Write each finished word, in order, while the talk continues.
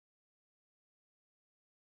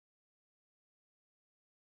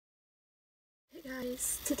Hey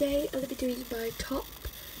guys, today I'm going to be doing my top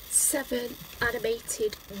 7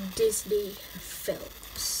 animated Disney films.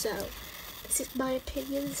 So, this is my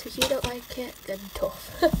opinion, so if you don't like it, then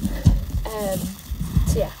tough.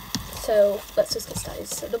 So let's just get started.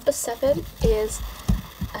 So number 7 is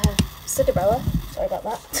Cinderella. Sorry about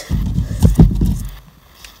that.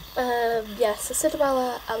 So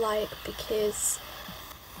Cinderella I like because,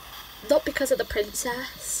 not because of the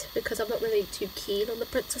princess, because I'm not really too keen on the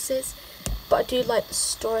princesses, but I do like the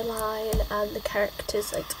storyline and the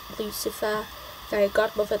characters like Lucifer, Fairy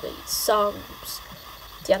Godmother, the songs,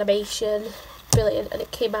 the animation, brilliant, and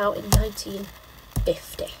it came out in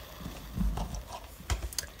 1950.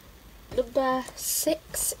 Number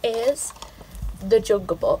 6 is The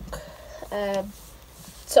Jungle Book.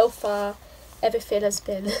 So far, everything has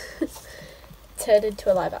been turned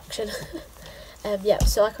into a live action.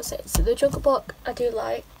 So like I was saying, so The Jungle Book I do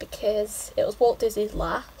like because it was Walt Disney's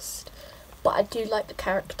last, but I do like the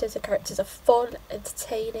characters. The characters are fun,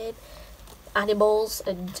 entertaining, animals,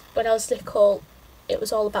 and when I was little, it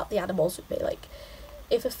was all about the animals with me. Like,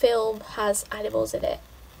 if a film has animals in it,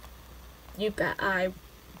 you bet I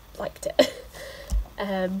liked it.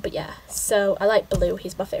 But yeah, so I like Baloo,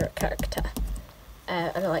 he's my favourite character.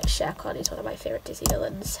 And I like Shere Khan, he's one of my favourite Disney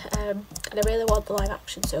villains. And I really want the live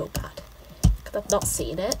action so bad, because I've not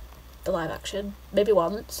seen it, the live action. Maybe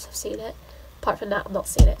once I've seen it. Apart from that, I've not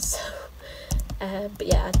seen it, so... but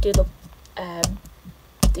yeah, I do love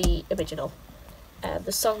the original.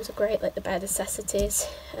 The songs are great, like the Bare Necessities.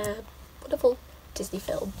 Wonderful Disney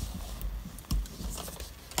film.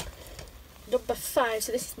 Number 5,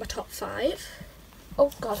 so this is my top 5.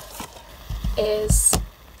 Oh god. Is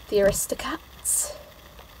the Aristocats.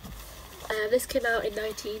 This came out in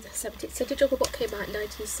 1970. So The Jungle Book came out in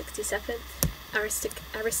 1967.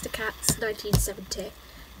 Aristocats 1970.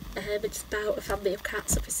 It's about a family of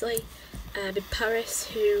cats, obviously, in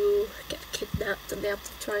Paris, who get kidnapped and they have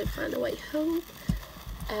to try and find a way home.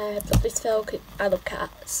 But this film, I love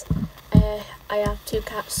cats. I have 2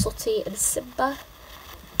 cats, Sooty and Simba.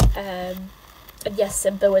 And yes,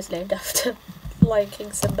 Simba was named after Lion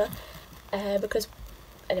King Simba. Because,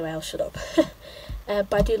 anyway, I'll shut up.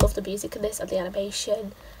 But I do love the music in this and the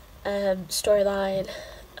animation, storyline.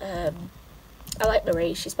 I like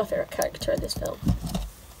Marie, she's my favourite character in this film.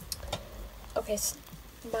 Okay, so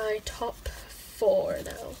my top 4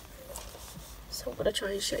 now. So I'm going to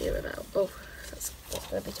try and show you them out. Oh, that's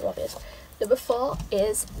going to be too obvious. Number 4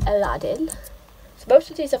 is Aladdin. So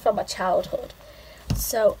most of these are from my childhood.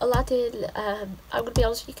 So Aladdin, I'm going to be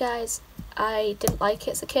honest with you guys, I didn't like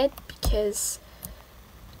it as a kid because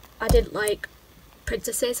I didn't like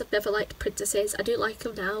princesses. I've never liked princesses. I do like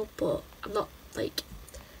them now, but I'm not like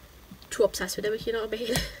too obsessed with them, if you know what I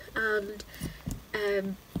mean.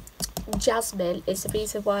 And Jasmine is the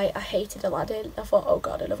reason why I hated Aladdin. I thought, oh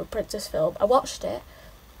god, another princess film. I watched it,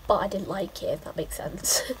 but I didn't like it, if that makes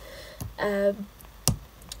sense. And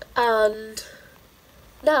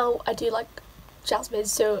now I do like Jasmine,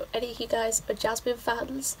 so any of you guys are Jasmine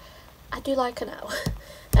fans, I do like her now.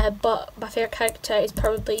 But my favourite character is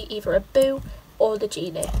probably either Abu or the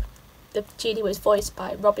genie. The genie was voiced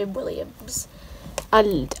by Robin Williams,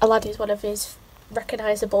 and Aladdin is one of his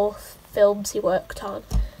recognisable films he worked on.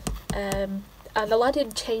 And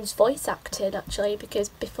Aladdin changed voice acting actually, because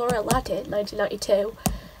before Aladdin, 1992,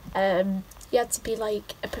 you had to be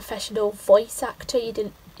like a professional voice actor.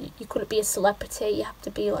 You couldn't be a celebrity. You had to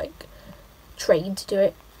be like trained to do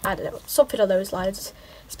it. I don't know, something on those lines.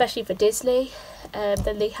 Especially for Disney.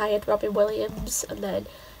 Then they hired Robin Williams, and then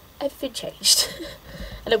everything changed.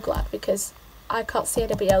 And I'm glad, because I can't see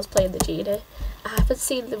anybody else playing the genie. I haven't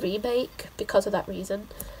seen the remake because of that reason.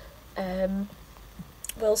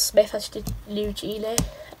 Will Smith has the new genie,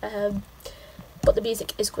 but the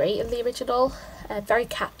music is great in the original, very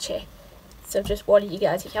catchy. So just warning you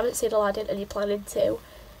guys, if you haven't seen Aladdin and you're planning to,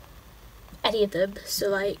 any of them, so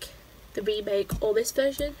like the remake or this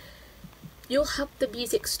version, you'll have the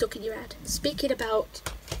music stuck in your head. Speaking about,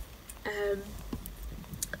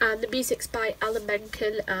 and the music's by Alan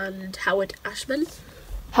Menken and Howard Ashman.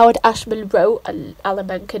 Howard Ashman wrote and Alan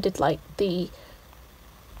Menken did like the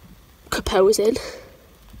composing.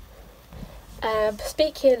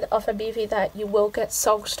 Speaking of a movie that you will get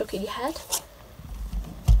songs stuck in your head,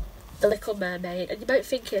 The Little Mermaid. And you might be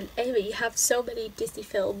thinking, Amy, you have so many Disney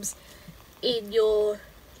films in your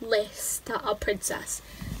list that are princess.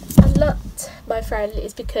 And that, my friend,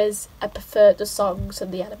 is because I prefer the songs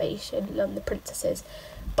and the animation and the princesses.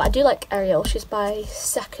 But I do like Ariel. She's my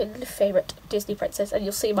second favourite Disney princess, and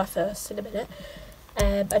you'll see my first in a minute.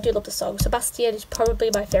 I do love the song. Sebastian is probably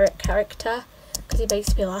my favourite character because he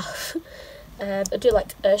makes me laugh. I do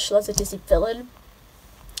like Ursula as a Disney villain.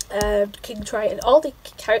 King Triton, all the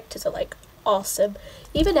characters are like awesome.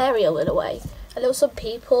 Even Ariel in a way. I know some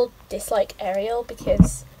people dislike Ariel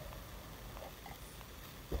because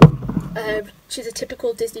she's a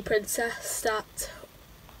typical Disney princess that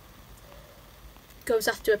goes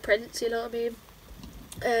after a prince, you know what I mean?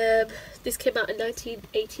 This came out in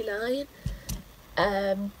 1989,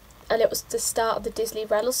 and it was the start of the Disney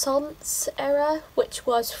Renaissance era, which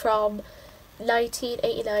was from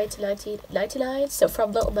 1989 to 1999, so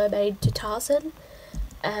from Little Mermaid to Tarzan.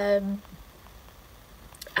 And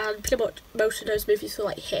pretty much most of those movies were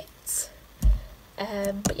like hits.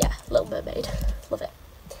 But yeah, Little Mermaid, love it.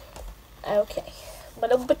 Okay, my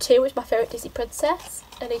number 2 is my favourite Disney princess,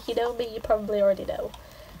 and if you know me, you probably already know.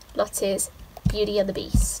 That is Beauty and the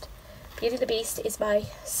Beast. Beauty and the Beast is my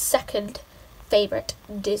second favourite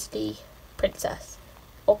Disney princess.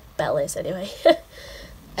 Or Belle is anyway.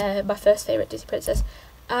 My first favourite Disney princess.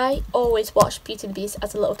 I always watched Beauty and the Beast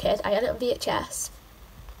as a little kid. I had it on VHS.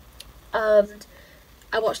 And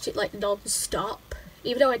I watched it like non-stop.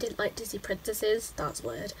 Even though I didn't like Disney princesses, that's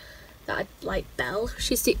weird, that I like Belle.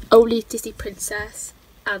 She's the only Disney princess,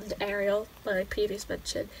 and Ariel, my previous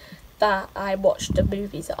mention, that I watched the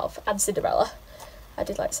movies of, and Cinderella. I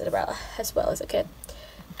did like Cinderella as well as a kid.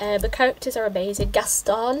 The characters are amazing.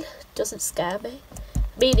 Gaston doesn't scare me. I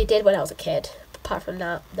mean, he did when I was a kid. Apart from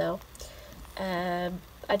that, no. I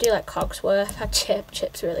do like Cogsworth and Chip.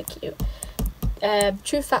 Chip's really cute.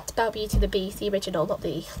 True fact about Beauty and the Beast, the original, not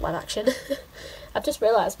the live action. I've just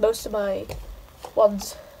realised most of my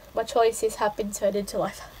choices have been turned into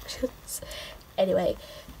live actions. Anyway,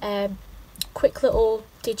 quick little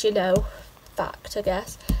did you know fact, I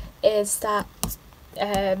guess, is that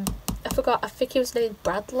I forgot, I think he was named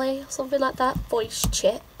Bradley or something like that, voiced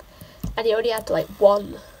Chip, and he only had like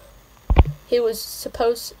one. He only was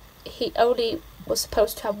supposed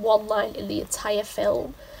to have one line in the entire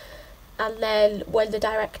film, and then when the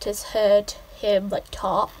directors heard him like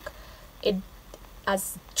talk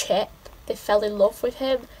as Chip, they fell in love with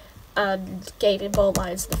him and gave him more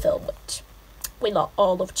lines in the film, which we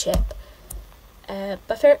all love Chip. My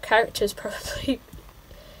favourite character is probably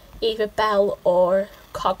either Belle or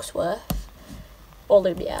Cogsworth, or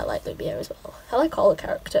Lumiere. I like Lumiere as well. I like all the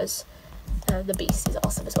characters. The Beast is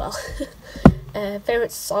awesome as well.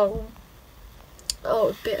 Favourite song? Oh,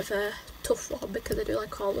 a bit of a tough one because I do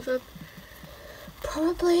like all of them.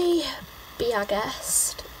 Probably Be Our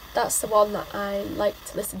Guest. That's the one that I like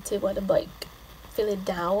to listen to when I'm like feeling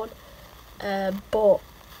down. But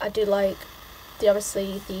I do like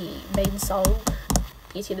obviously the main song,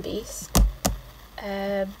 Beauty and the Beast.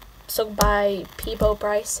 Sung by Peabo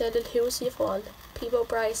Bryson, and who was the other one? Peabo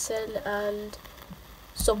Bryson and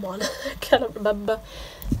someone. I cannot remember.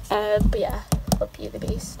 But yeah, love Beauty and the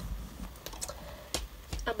Beast.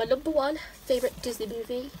 And my number 1 favourite Disney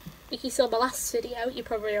movie, if you saw my last video, you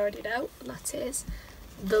probably already know, and that is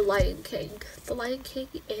The Lion King. The Lion King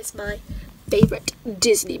is my favourite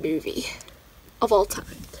Disney movie of all time.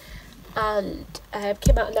 And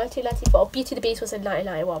came out in 1994. Beauty and the Beast was in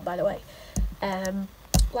 1991, by the way.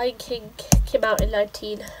 Lion King came out in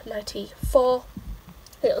 1994.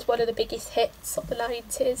 It was one of the biggest hits of the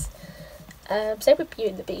 90s. Same with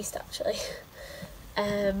Beauty and the Beast, actually.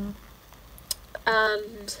 And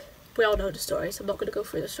we all know the story, so I'm not going to go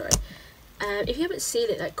through the story. If you haven't seen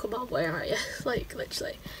it, like, come on, where are you? Like,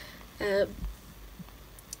 literally. I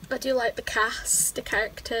do like the cast, the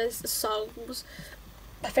characters, the songs.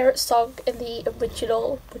 My favourite song in the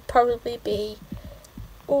original would probably be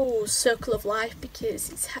Circle of Life, because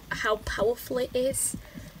it's how powerful it is.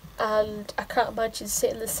 And I can't imagine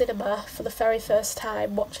sitting in the cinema for the very first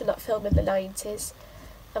time watching that film in the 90s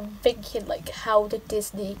and thinking like how did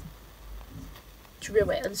Disney drew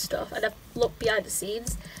it and stuff. And I've looked behind the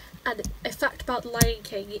scenes, and a fact about The Lion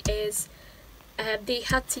King is they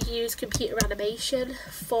had to use computer animation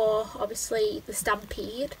for obviously the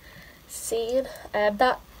stampede scene.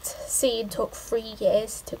 That scene took 3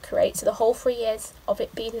 years to create, so the whole 3 years of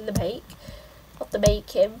it being in the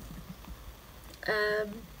making.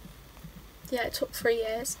 Yeah, it took 3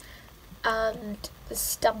 years, and the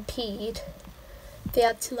stampede, they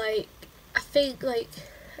had to I think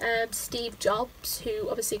Steve Jobs, who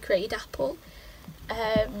obviously created Apple,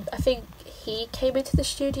 I think he came into the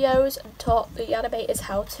studios and taught the animators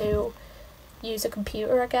how to use a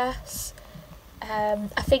computer, I guess.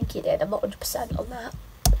 I think he did, I'm not 100% on that.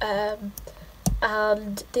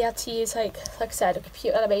 And they had to use like I said, a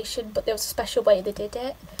computer animation, but there was a special way they did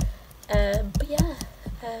it. But yeah,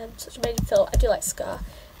 such an amazing film. I do like Scar.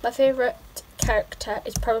 My favourite character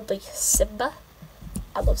is probably Simba.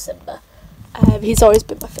 I love Simba. He's always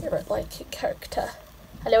been my favourite character.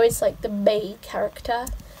 I know he's like the main character,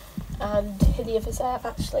 and in the others I've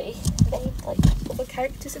actually named like other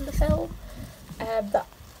characters in the film that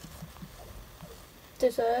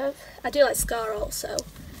deserve. I do like Scar also.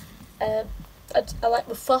 I like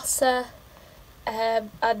Mufasa and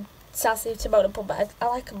Sassy, Timon and Pumbaa. I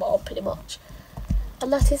like them all pretty much.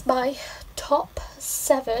 And that is my top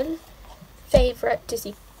 7 favourite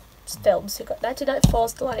Disney films. We've got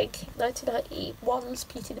 1994's The Lion King, 1991's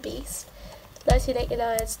Beauty and the Beast,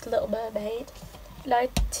 1989's The Little Mermaid,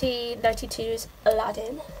 1992's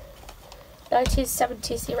Aladdin,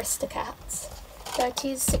 1970's The Aristocats,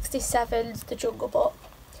 1967's The Jungle Book,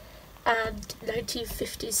 and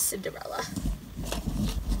 1950's Cinderella.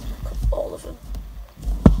 All of them.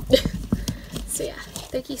 So yeah,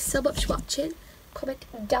 thank you so much for watching. Comment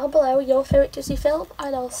down below your favourite Disney film,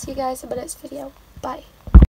 and I'll see you guys in my next video. Bye.